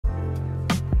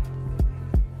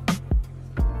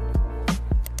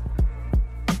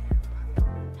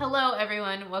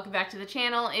everyone, welcome back to the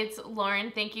channel. It's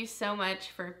Lauren. Thank you so much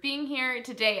for being here.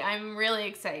 Today I'm really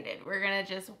excited. We're gonna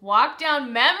just walk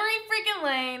down memory freaking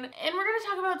lane and we're gonna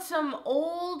talk about some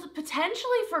old,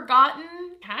 potentially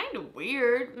forgotten, kind of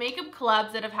weird makeup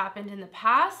collabs that have happened in the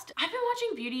past. I've been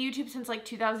watching beauty YouTube since like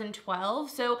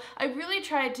 2012, so I really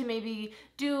tried to maybe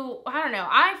do, I don't know,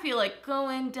 I feel like go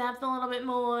in depth a little bit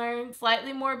more,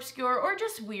 slightly more obscure, or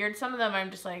just weird. Some of them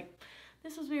I'm just like,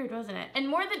 this was weird, wasn't it? And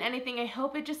more than anything, I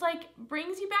hope it just like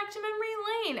brings you back to memory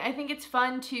lane. I think it's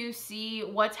fun to see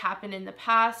what's happened in the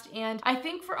past, and I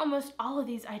think for almost all of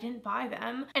these, I didn't buy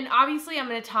them. And obviously I'm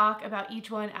gonna talk about each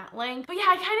one at length, but yeah,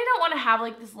 I kind of don't want to have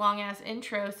like this long ass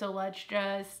intro, so let's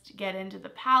just get into the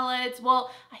palettes. Well,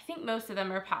 I think most of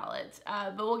them are palettes,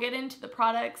 but we'll get into the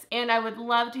products, and I would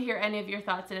love to hear any of your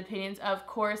thoughts and opinions, of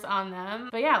course, on them.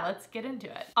 But yeah, let's get into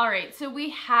it. All right, so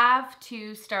we have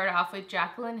to start off with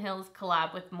Jaclyn Hill's collab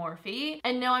with Morphe.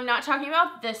 And no, I'm not talking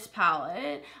about this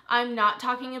palette. I'm not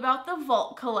talking about the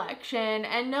Vault collection.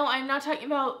 And no, I'm not talking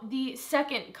about the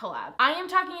second collab. I am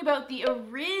talking about the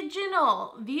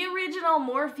original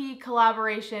Morphe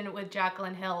collaboration with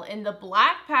Jaclyn Hill in the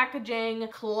black packaging.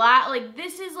 Like,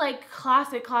 this is like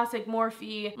classic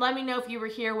Morphe. Let me know if you were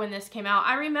here when this came out.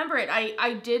 I remember it.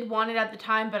 I did want it at the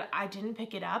time, but I didn't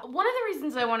pick it up. One of the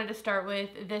reasons I wanted to start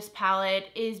with this palette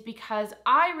is because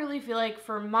I really feel like,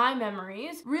 for my memories,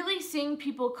 really seeing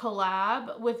people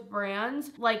collab with brands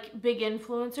like big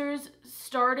influencers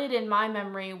started in my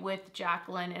memory with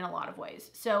Jaclyn in a lot of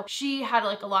ways. So she had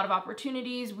like a lot of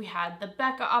opportunities. We had the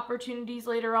Becca opportunities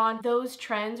later on. Those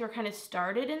trends were kind of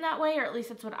started in that way, or at least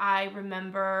that's what I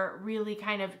remember really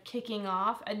kind of kicking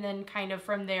off. And then kind of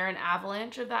from there, an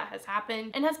avalanche of that has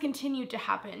happened and has continued to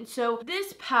happen. So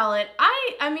this palette,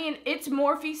 I mean, it's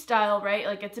Morphe style, right?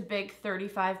 Like, it's a big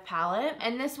 35 palette.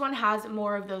 And this one has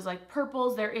more of those like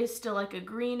purples. There is still like a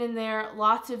green in there,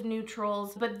 lots of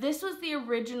neutrals, but this was the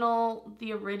original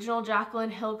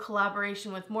Jaclyn Hill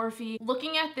collaboration with Morphe.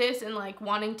 Looking at this and like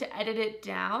wanting to edit it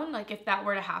down, like if that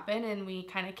were to happen and we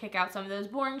kind of kick out some of those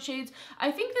boring shades,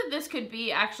 I think that this could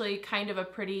be actually kind of a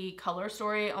pretty color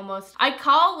story almost. I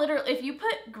call literally, if you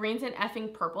put greens and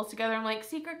effing purples together, I'm like,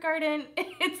 Secret Garden.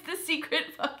 It's the Secret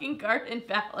fucking Garden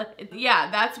palette. Yeah,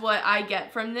 that's what I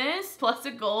get from this, plus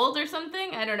a gold or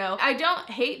something. I don't know. I don't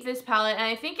hate this palette, and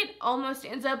I think it almost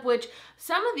ends up, which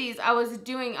some of these, I was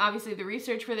doing obviously the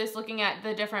research for this, looking at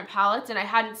the different palettes, and I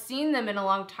hadn't seen them in a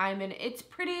long time, and it's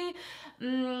pretty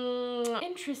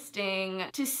interesting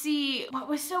to see what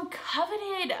was so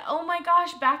coveted, oh my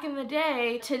gosh, back in the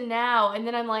day to now. And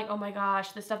then I'm like, oh my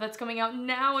gosh, the stuff that's coming out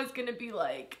now is gonna be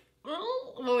like,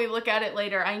 when we look at it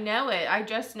later. I know it. I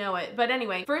just know it. But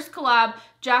anyway, first collab,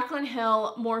 Jaclyn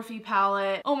Hill Morphe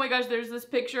palette. Oh my gosh, there's this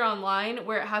picture online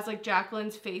where it has like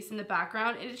Jaclyn's face in the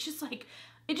background, and it's just like,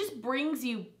 it just brings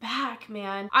you back,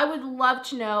 man. I would love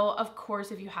to know, of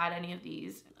course, if you had any of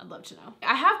these. I'd love to know.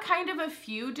 I have kind of a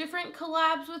few different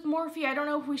collabs with Morphe. I don't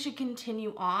know if we should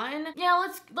continue on. Yeah,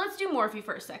 let's do Morphe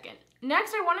for a second.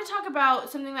 Next, I want to talk about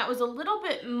something that was a little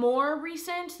bit more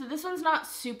recent. So this one's not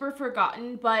super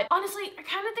forgotten, but honestly, I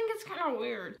kind of think it's kind of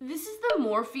weird. This is the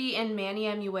Morphe and Manny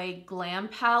MUA Glam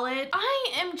palette.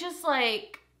 I am just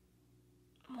like,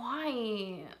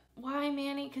 why? Why,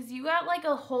 Manny? Because you got like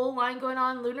a whole line going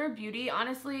on. Lunar Beauty,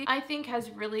 honestly, I think has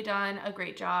really done a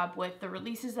great job with the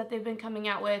releases that they've been coming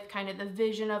out with, kind of the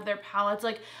vision of their palettes.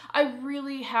 Like, I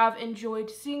really have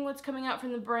enjoyed seeing what's coming out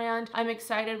from the brand. I'm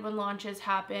excited when launches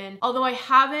happen, although I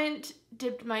haven't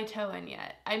dipped my toe in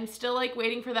yet. I'm still like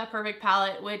waiting for that perfect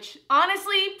palette, which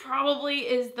honestly probably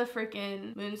is the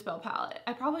freaking Moonspell palette.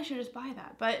 I probably should just buy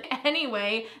that. But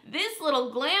anyway, this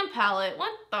little glam palette,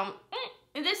 what the...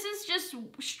 This is just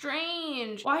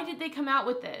strange. Why did they come out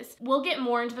with this? We'll get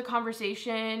more into the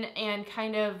conversation and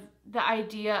kind of the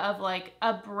idea of like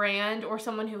a brand or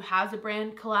someone who has a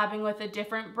brand collabing with a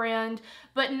different brand,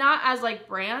 but not as like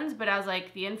brands, but as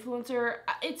like the influencer.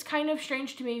 It's kind of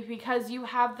strange to me because you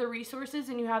have the resources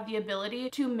and you have the ability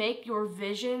to make your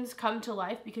visions come to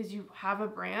life because you have a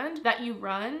brand that you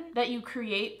run, that you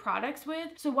create products with.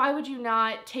 So why would you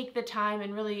not take the time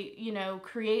and really, you know,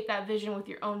 create that vision with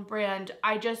your own brand?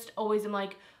 I just always am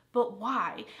like, but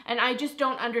why? And I just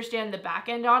don't understand the back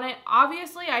end on it.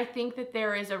 Obviously, I think that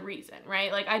there is a reason,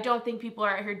 right? Like, I don't think people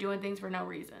are out here doing things for no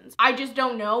reasons. I just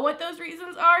don't know what those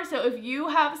reasons are. So if you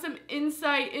have some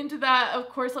insight into that, of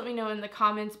course, let me know in the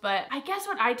comments. But I guess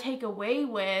what I take away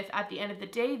with at the end of the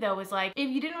day, though, is like, if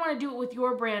you didn't want to do it with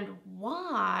your brand,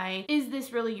 why? Is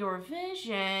this really your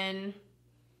vision?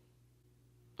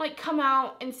 like come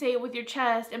out and say it with your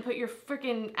chest and put your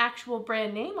freaking actual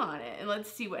brand name on it and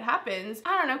let's see what happens.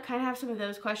 I don't know, kind of have some of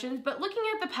those questions, but looking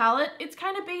at the palette, it's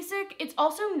kind of basic. It's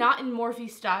also not in Morphe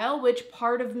style, which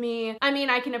part of me, I mean,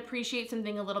 I can appreciate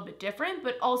something a little bit different,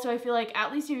 but also I feel like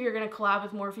at least if you're gonna collab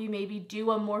with Morphe, maybe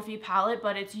do a Morphe palette,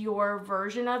 but it's your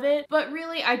version of it. But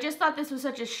really, I just thought this was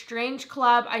such a strange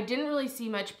collab. I didn't really see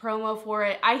much promo for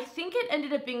it. I think it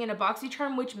ended up being in a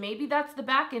BoxyCharm, which maybe that's the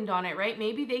back end on it, right?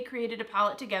 Maybe they created a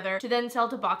palette together to then sell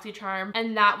to BoxyCharm,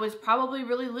 and that was probably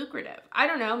really lucrative. I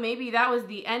don't know, maybe that was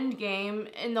the end game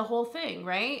in the whole thing,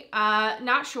 right?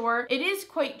 Not sure. It is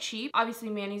quite cheap. Obviously,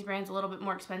 Manny's brand's a little bit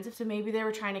more expensive, so maybe they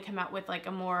were trying to come out with like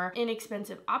a more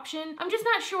inexpensive option. I'm just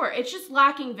not sure. It's just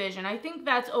lacking vision. I think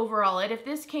that's overall it. If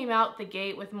this came out the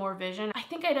gate with more vision, I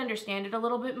think I'd understand it a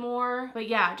little bit more. But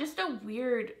yeah, just a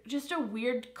weird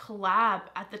collab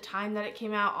at the time that it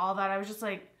came out. All that, I was just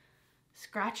like,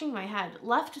 scratching my head,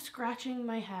 left scratching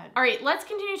my head. All right, let's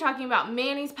continue talking about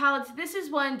Manny's palettes. This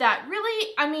is one that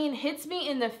really, I mean, hits me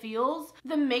in the feels.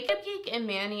 The Makeup Geek and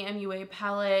Manny MUA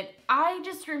palette, I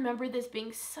just remember this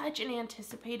being such an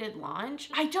anticipated launch.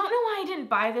 I don't know why I didn't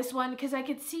buy this one because I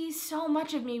could see so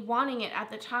much of me wanting it at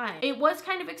the time. It was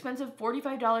kind of expensive,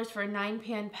 $45 for a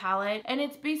 9-pan palette, and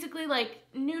it's basically like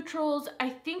neutrals. I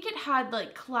think it had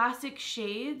like classic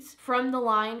shades from the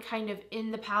line kind of in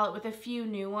the palette with a few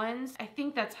new ones. I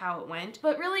think that's how it went.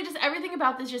 But really just everything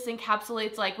about this just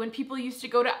encapsulates like when people used to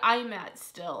go to IMATs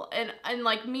still, and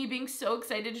like me being so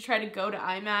excited to try to go to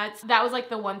IMATs. That was like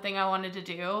the one thing I wanted to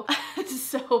do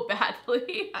so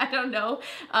badly. I don't know.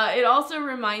 It also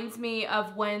reminds me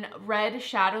of when red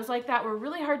shadows like that were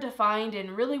really hard to find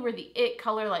and really were the it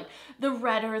color, like the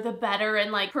redder the better,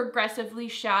 and like progressively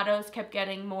shadows kept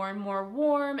getting more and more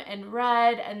warm and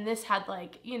red, and this had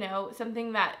like, you know,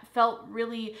 something that felt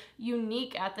really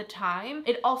unique at the time.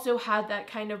 It also had that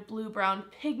kind of blue-brown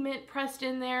pigment pressed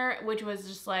in there, which was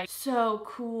just like so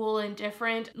cool and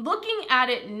different. Looking at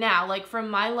it now, like from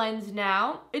my lens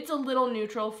now, it's a little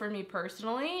neutral for me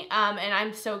personally, and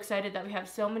I'm so excited that we have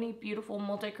so many beautiful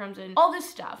multi-chromes and all this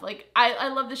stuff. Like I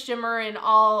love the shimmer and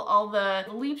all the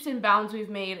leaps and bounds we've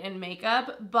made in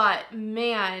makeup, but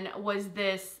man, was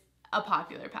this a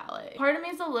popular palette. Part of me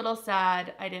is a little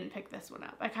sad I didn't pick this one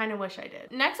up. I kind of wish I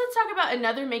did. Next, let's talk about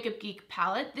another Makeup Geek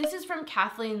palette. This is from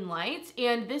Kathleen Lights,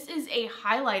 and this is a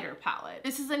highlighter palette.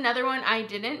 This is another one I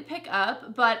didn't pick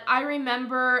up, but I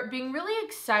remember being really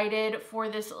excited for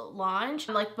this launch.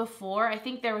 Like before, I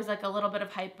think there was like a little bit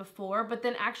of hype before, but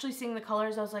then actually seeing the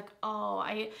colors, I was like, oh,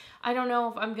 I don't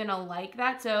know if I'm gonna like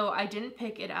that, so I didn't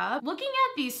pick it up. Looking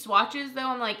at these swatches though,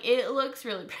 I'm like, it looks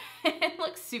really pretty. It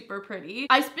looks super pretty.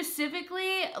 I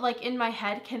specifically, like in my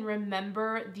head, can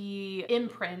remember the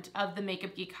imprint of the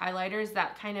Makeup Geek highlighters,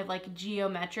 that kind of like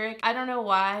geometric. I don't know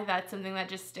why, that's something that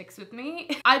just sticks with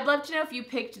me. I'd love to know if you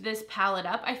picked this palette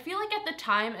up. I feel like at the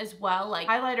time as well, like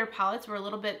highlighter palettes were a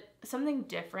little bit something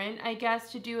different, I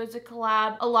guess, to do as a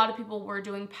collab. A lot of people were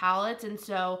doing palettes, and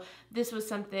so this was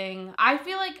something, I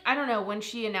feel like, I don't know, when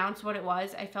she announced what it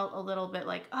was, I felt a little bit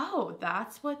like, oh,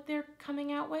 that's what they're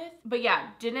coming out with. But yeah,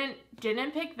 didn't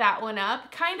pick that one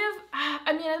up. Kind of,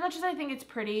 I mean, as much as I think it's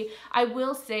pretty, I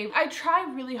will say I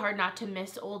try really hard not to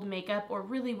miss old makeup or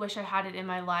really wish I had it in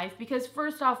my life, because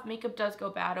first off, makeup does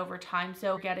go bad over time,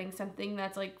 so getting something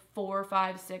that's like 4,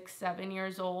 5, 6, 7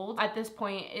 years old, at this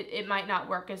point, it might not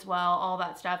work as well, all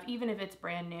that stuff, even if it's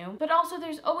brand new. But also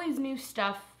there's always new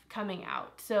stuff coming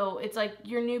out. So it's like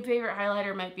your new favorite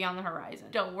highlighter might be on the horizon.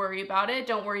 Don't worry about it.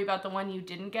 Don't worry about the one you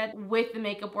didn't get. With the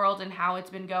makeup world and how it's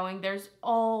been going, there's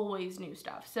always new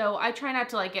stuff. So I try not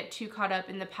to like get too caught up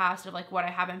in the past of like what I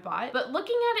haven't bought. But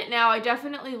looking at it now, I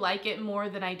definitely like it more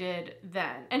than I did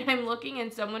then. And I'm looking,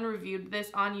 and someone reviewed this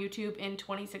on YouTube in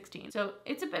 2016. So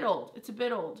it's a bit old. It's a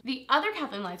bit old. The other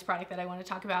Kathleen Lights product that I want to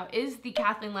talk about is the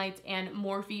Kathleen Lights and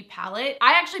Morphe palette.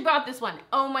 I actually bought this one.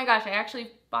 Oh my gosh, I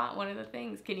actually bought one of the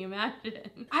things. Can you imagine?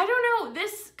 I don't know,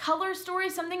 this color story,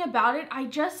 something about it,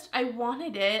 I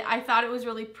wanted it. I thought it was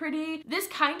really pretty. This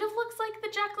kind of looks like the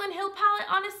Jaclyn Hill palette,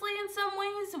 honestly, in some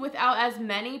ways, without as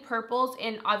many purples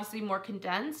and obviously more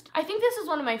condensed. I think this is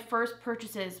one of my first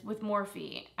purchases with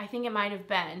Morphe. I think it might have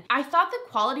been. I thought the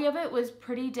quality of it was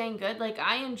pretty dang good. Like,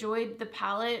 I enjoyed the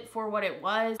palette for what it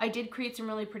was. I did create some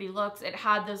really pretty looks. It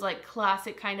had those like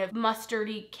classic kind of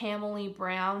mustardy, camel-y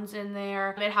browns in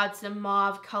there. It had some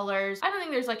mauve colors. I don't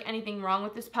think there's like anything wrong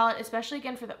with this palette, especially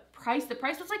again for the price. The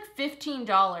price was like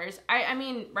 $15. I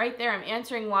mean, right there, I'm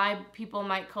answering why people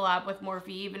might collab with Morphe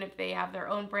even if they have their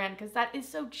own brand, because that is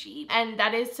so cheap and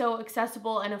that is so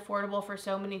accessible and affordable for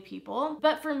so many people.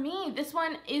 But for me, this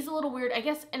one is a little weird. I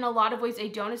guess in a lot of ways, I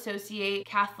don't associate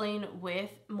Kathleen with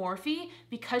Morphe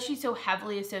because she's so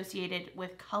heavily associated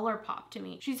with ColourPop to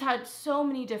me. She's had so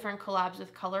many different collabs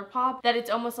with ColourPop that it's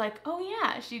almost like, oh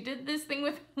yeah, she did this thing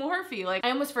with Morphe. Like,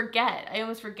 I almost forget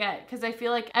because I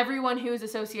feel like everyone who is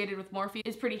associated with Morphe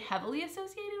is pretty heavily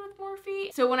associated with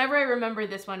Morphe. So whenever I remember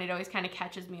this one, it always kind of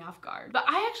catches me off guard. But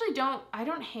I actually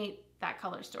don't hate that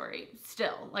color story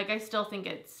still. Like, I still think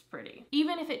it's pretty.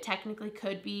 Even if it technically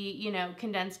could be, you know,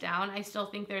 condensed down, I still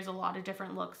think there's a lot of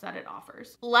different looks that it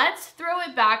offers. Let's throw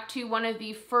it back to one of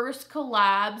the first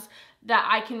collabs that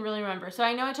I can really remember. So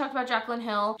I know I talked about Jaclyn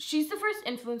Hill. She's the first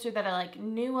influencer that I like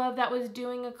knew of that was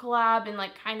doing a collab and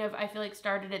like kind of, I feel like,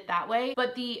 started it that way.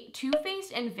 But the Too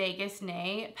Faced and Vegas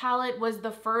Nay palette was the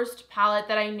first palette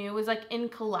that I knew was like in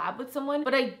collab with someone,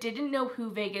 but I didn't know who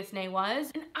Vegas Nay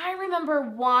was. And I remember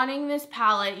wanting this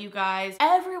palette, you guys.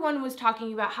 Everyone was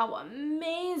talking about how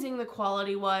amazing the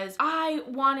quality was. I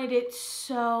wanted it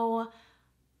so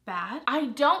bad. I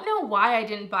don't know why I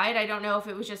didn't buy it. I don't know if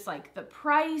it was just like the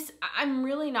price. I'm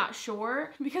really not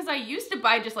sure because I used to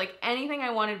buy just like anything I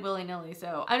wanted willy-nilly.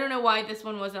 So I don't know why this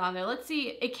one wasn't on there. Let's see.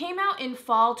 It came out in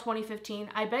fall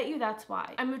 2015. I bet you that's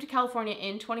why. I moved to California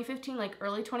in 2015, like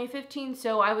early 2015.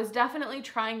 So I was definitely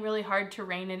trying really hard to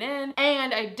rein it in,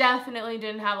 and I definitely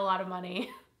didn't have a lot of money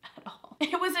at all.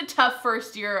 It was a tough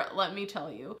first year, let me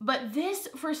tell you. But this,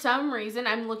 for some reason,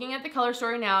 I'm looking at the color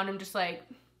story now and I'm just like,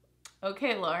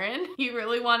 okay, Lauren, you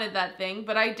really wanted that thing,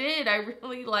 but I did. I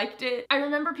really liked it. I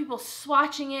remember people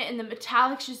swatching it and the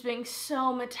metallics just being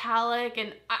so metallic,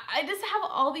 and I just have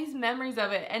all these memories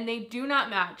of it, and they do not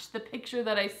match the picture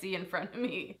that I see in front of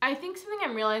me. I think something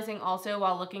I'm realizing also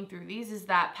while looking through these is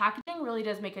that packaging really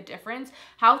does make a difference.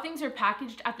 How things are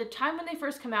packaged at the time when they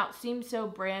first come out seems so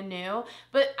brand new,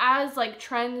 but as like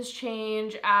trends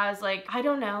change, as like, I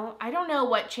don't know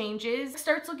what changes, it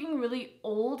starts looking really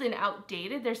old and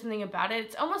outdated. There's something about it.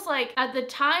 It's almost like at the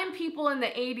time people in the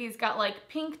 80s got like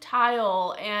pink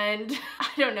tile and I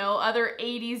don't know, other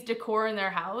 80s decor in their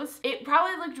house. It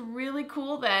probably looked really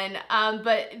cool then,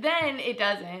 but then it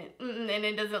doesn't, and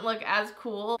it doesn't look as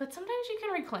cool. But sometimes you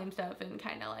can reclaim stuff and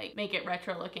kind of like make it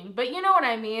retro looking. But you know what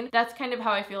I mean? That's kind of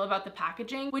how I feel about the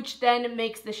packaging, which then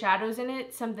makes the shadows in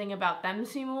it, something about them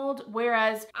seem old.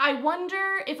 Whereas I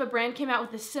wonder if a brand came out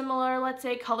with a similar, let's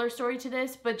say, color story to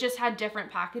this, but just had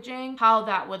different packaging, how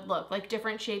that would look. Like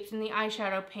different shapes in the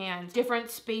eyeshadow pans, different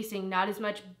spacing, not as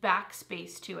much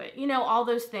backspace to it. You know, all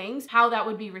those things, how that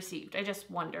would be received. I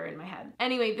just wonder in my head.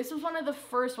 Anyway, this was one of the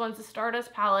first ones, the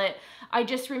Stardust palette. I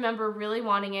just remember really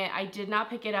wanting it. I did not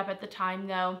pick it up at the time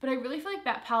though, but I really feel like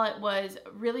that palette was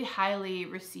really highly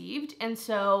received. And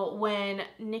so when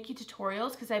Nikki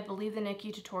Tutorials, because I believe the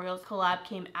Nikki Tutorials collab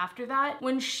came after that,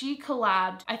 when she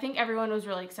collabed, I think everyone was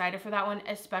really excited for that one,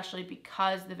 especially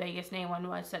because the Vegas Nay one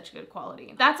was such good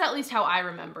quality. That's at least how I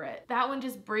remember it. That one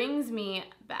just brings me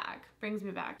back.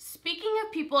 Speaking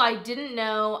of people I didn't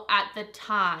know at the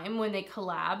time when they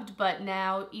collabed, but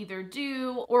now either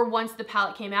do or once the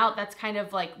palette came out, that's kind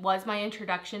of like was my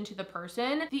introduction to the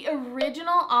person. The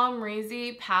original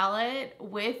Amrezy palette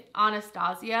with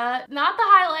Anastasia, not the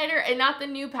highlighter and not the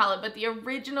new palette, but the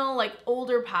original like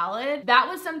older palette, that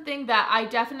was something that I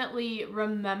definitely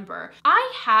remember.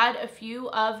 I had a few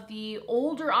of the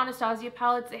older Anastasia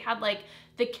palettes. They had like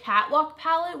the Catwalk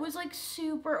palette was like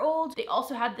super old. They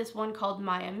also had this one called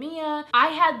Maya Mia. I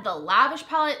had the Lavish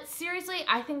palette. Seriously,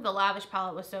 I think the Lavish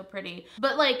palette was so pretty.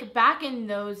 But like back in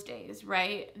those days,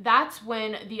 right? That's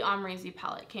when the Amrezy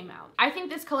palette came out. I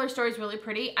think this color story is really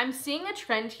pretty. I'm seeing a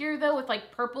trend here though with like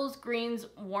purples, greens,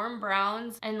 warm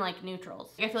browns, and like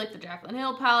neutrals. I feel like the Jaclyn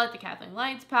Hill palette, the Kathleen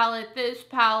Lights palette, this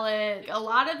palette, a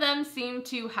lot of them seem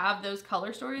to have those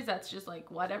color stories. That's just like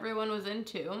what everyone was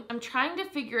into. I'm trying to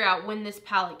figure out when this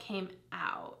palette came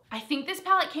out. I think this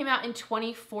palette came out in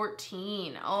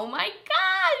 2014. Oh my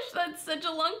gosh, that's such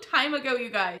a long time ago, you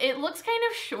guys. It looks kind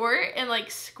of short and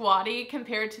like squatty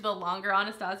compared to the longer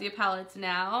Anastasia palettes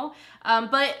now,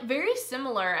 but very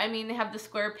similar. I mean, they have the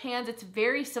square pans. It's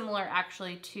very similar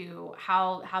actually to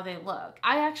how they look.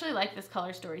 I actually like this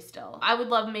color story still. I would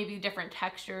love maybe different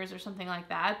textures or something like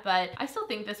that, but I still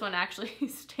think this one actually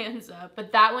stands up.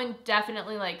 But that one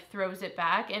definitely like throws it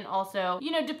back. And also,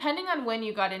 you know, depending on when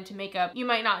you got into makeup, makeup, you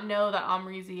might not know that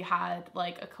Amrezy had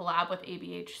like a collab with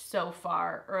ABH so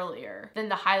far earlier than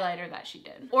the highlighter that she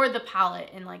did, or the palette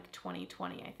in like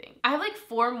 2020, I think. I have like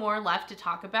 4 more left to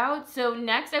talk about. So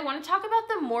next I want to talk about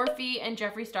the Morphe and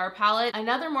Jeffree Star palette,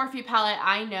 another Morphe palette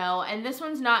I know, and this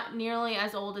one's not nearly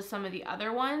as old as some of the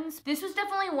other ones. This was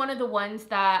definitely one of the ones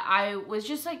that I was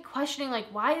just like questioning, like,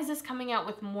 why is this coming out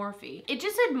with Morphe? It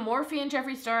just said Morphe and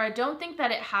Jeffree Star. I don't think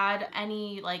that it had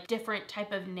any like different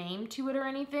type of name to it or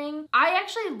anything. I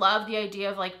actually love the idea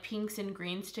of like pinks and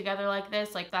greens together like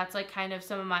this. Like that's like kind of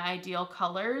some of my ideal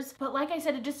colors. But like I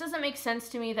said, it just doesn't make sense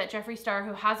to me that Jeffree Star,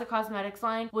 who has a cosmetics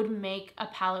line, would make a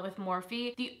palette with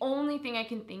Morphe. The only thing I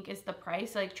can think is the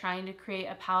price, like trying to create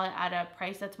a palette at a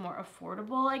price that's more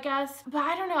affordable, I guess. But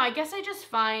I don't know, I guess I just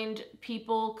find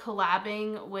people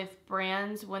collabing with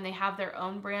brands when they have their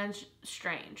own brands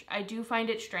strange. I do find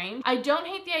it strange. I don't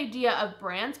hate the idea of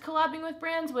brands collabing with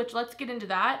brands, which let's get into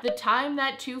that. The time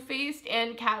that Too Faced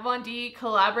and Kat Von D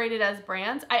collaborated as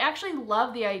brands, I actually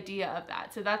love the idea of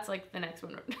that. So that's like the next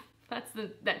one. That's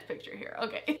the next picture here.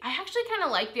 Okay. I actually kind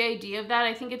of like the idea of that.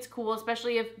 I think it's cool,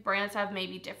 especially if brands have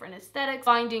maybe different aesthetics,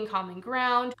 finding common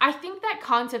ground. I think that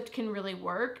concept can really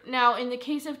work. Now, in the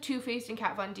case of Too Faced and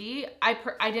Kat Von D,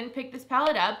 I didn't pick this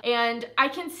palette up, and I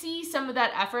can see some of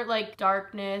that effort, like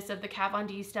darkness of the Kat Von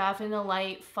D stuff and the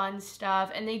light, fun stuff.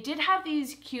 And they did have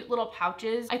these cute little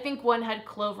pouches. I think one had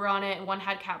Clover on it and one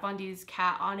had Kat Von D's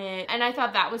cat on it. And I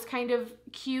thought that was kind of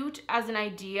cute as an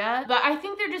idea, but I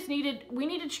think we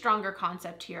needed stronger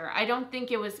concept here. I don't think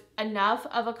it was enough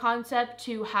of a concept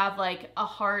to have like a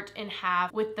heart in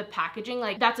half with the packaging.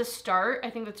 Like that's a start. I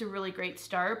think that's a really great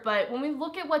start. But when we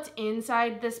look at what's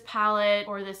inside this palette,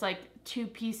 or this like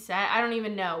 2-piece set, I don't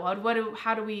even know.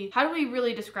 How do we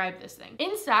really describe this thing?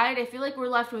 Inside, I feel like we're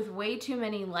left with way too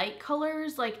many light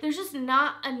colors. Like there's just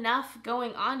not enough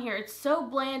going on here. It's so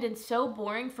bland and so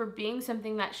boring for being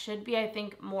something that should be, I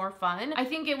think, more fun. I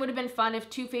think it would have been fun if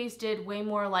Too Faced did way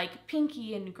more like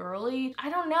pinky and girly.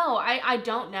 I don't know. I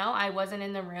don't know. I wasn't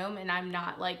in the room, and I'm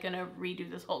not like gonna redo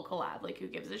this whole collab. Like who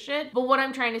gives a shit? But what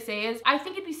I'm trying to say is I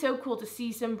think it'd be so cool to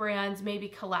see some brands maybe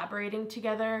collaborating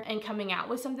together and coming out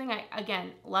with something.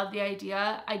 Again, love the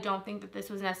idea. I don't think that this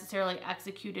was necessarily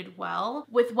executed well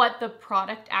with what the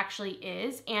product actually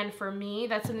is. And for me,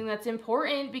 that's something that's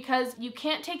important, because you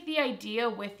can't take the idea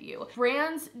with you.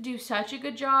 Brands do such a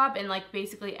good job, and like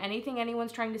basically anything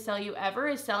anyone's trying to sell you ever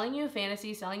is selling you a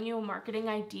fantasy, selling you a marketing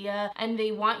idea, and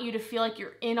they want you to feel like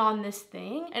you're in on this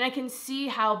thing. And I can see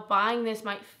how buying this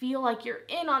might feel like you're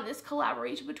in on this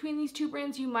collaboration between these two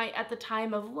brands you might at the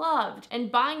time have loved, and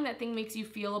buying that thing makes you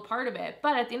feel a part of it.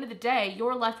 But at the end of the day,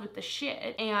 you're left with the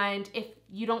shit. And if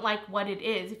you don't like what it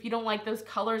is, if you don't like those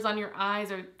colors on your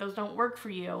eyes, or those don't work for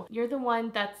you, you're the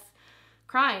one that's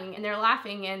crying and they're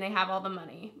laughing and they have all the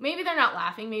money. Maybe they're not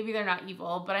laughing, maybe they're not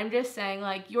evil, but I'm just saying,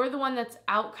 like, you're the one that's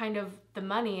out kind of the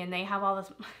money and they have all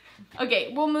this.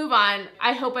 Okay, we'll move on.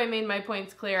 I hope I made my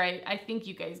points clear. I think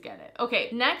you guys get it. Okay,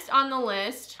 next on the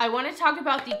list, I want to talk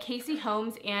about the Casey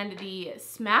Holmes and the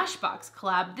Smashbox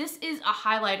collab. This is a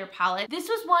highlighter palette. This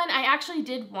was one I actually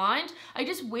did want. I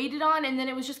just waited on, and then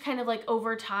it was just kind of like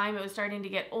over time, it was starting to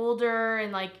get older,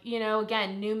 and like, you know,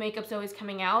 again, new makeup's always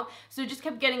coming out. So it just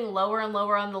kept getting lower and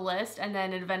lower on the list, and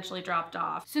then it eventually dropped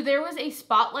off. So there was a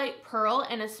Spotlight Pearl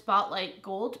and a Spotlight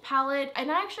Gold palette,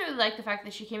 and I actually really like the fact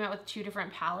that she came out with 2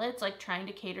 different palettes, like trying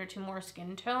to cater to more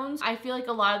skin tones. I feel like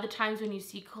a lot of the times when you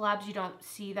see collabs, you don't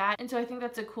see that. And so I think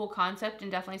that's a cool concept, and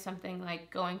definitely something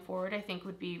like going forward, I think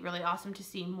would be really awesome to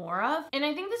see more of. And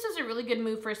I think this is a really good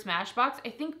move for Smashbox.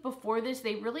 I think before this,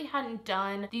 they really hadn't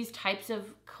done these types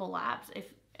of collabs,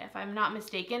 if I'm not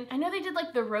mistaken. I know they did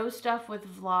like the rose stuff with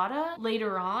Vlada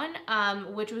later on,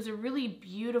 which was a really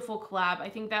beautiful collab. I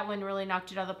think that one really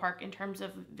knocked it out of the park in terms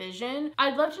of vision.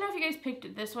 I'd love to know if you guys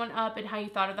picked this one up and how you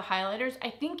thought of the highlighters.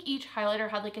 I think each highlighter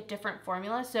had like a different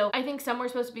formula. So I think some were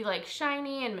supposed to be like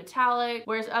shiny and metallic,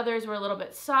 whereas others were a little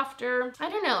bit softer. I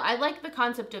don't know. I like the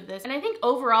concept of this. And I think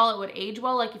overall it would age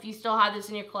well. Like if you still had this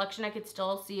in your collection, I could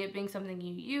still see it being something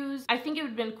you use. I think it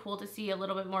would have been cool to see a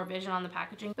little bit more vision on the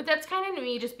packaging, but that's kind of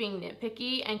me just being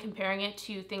nitpicky and comparing it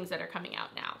to things that are coming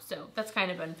out now. So that's kind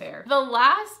of unfair. The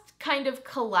last kind of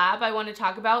collab I want to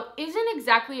talk about isn't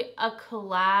exactly a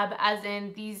collab, as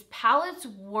in these palettes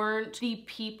weren't the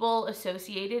people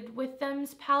associated with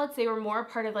them's palettes. They were more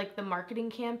part of like the marketing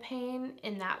campaign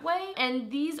in that way. And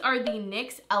these are the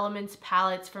NYX Elements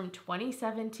palettes from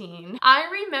 2017. I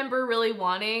remember really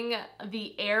wanting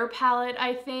the Air palette,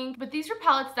 I think, but these were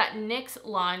palettes that NYX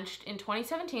launched in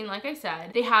 2017. Like I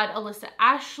said, they had Alyssa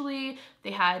Ashley, they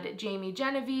had Jamie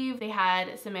Genevieve, they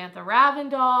had Samantha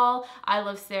Ravindall, I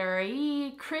Love Sarah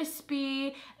E,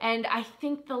 Crispy, and I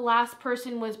think the last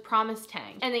person was Promise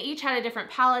Tang. And they each had a different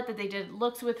palette that they did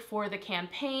looks with for the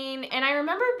campaign. And I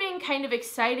remember being kind of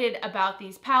excited about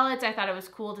these palettes. I thought it was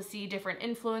cool to see different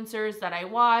influencers that I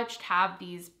watched have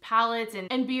these palettes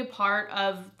and be a part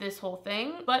of this whole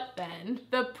thing. But then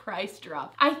the price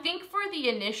dropped. I think for the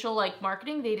initial like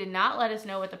marketing, they did not let us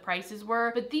know what the prices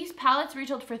were, but these palettes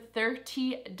retailed for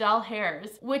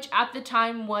 $30, which at the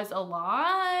time was a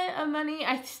lot of money.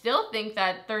 I still think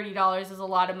that $30 is a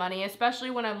lot of money,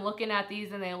 especially when I'm looking at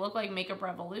these and they look like Makeup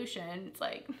Revolution. It's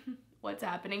like, what's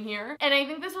happening here? And I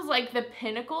think this was like the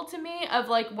pinnacle to me of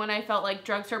like when I felt like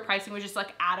drugstore pricing was just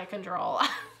like out of control.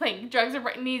 Like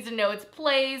drugstore needs to know its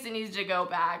place, it needs to go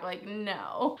back. Like,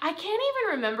 no. I can't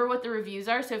even remember what the reviews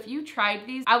are, so if you tried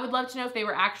these, I would love to know if they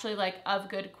were actually like of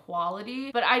good quality.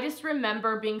 But I just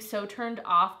remember being so turned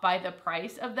off by the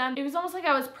price of them. It was almost like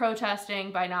I was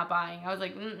protesting by not buying. I was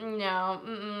like, no,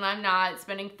 I'm not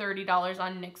spending $30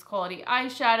 on NYX quality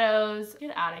eyeshadows.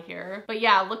 Get out of here. But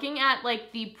yeah, looking at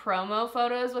like the promo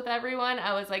photos with everyone,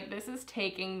 I was like, this is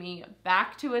taking me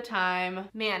back to a time.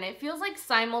 Man, it feels like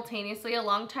simultaneously a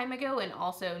long time ago and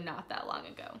also not that long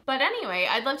ago. But anyway,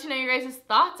 I'd love to know your guys'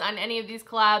 thoughts on any of these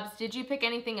collabs. Did you pick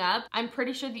anything up? I'm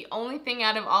pretty sure the only thing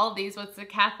out of all of these was the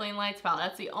Kathleen Lights palette.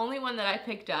 That's the only one that I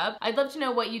picked up. I'd love to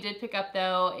know what you did pick up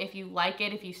though, if you like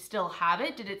it, if you still have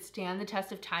it. Did it stand the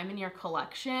test of time in your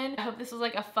collection? I hope this was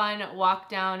like a fun walk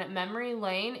down memory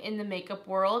lane in the makeup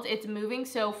world. It's moving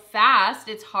so fast,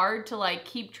 it's hard to like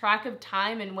keep track of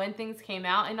time and when things came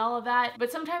out and all of that.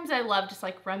 But sometimes I love just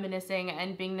like reminiscing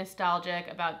and being nostalgic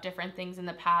about different things in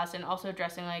the past, and also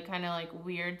dressing like kind of like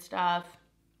weird stuff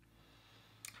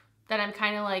that I'm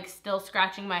kind of like still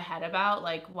scratching my head about,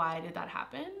 like why did that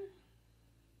happen?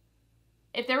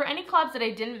 If there were any collabs that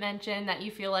I didn't mention that you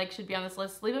feel like should be on this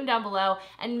list, leave them down below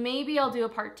and maybe I'll do a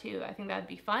part 2. I think that'd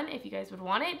be fun if you guys would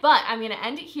want it. But I'm gonna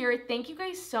end it here. Thank you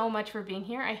guys so much for being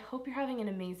here. I hope you're having an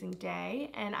amazing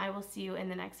day and I will see you in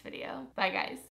the next video. Bye guys.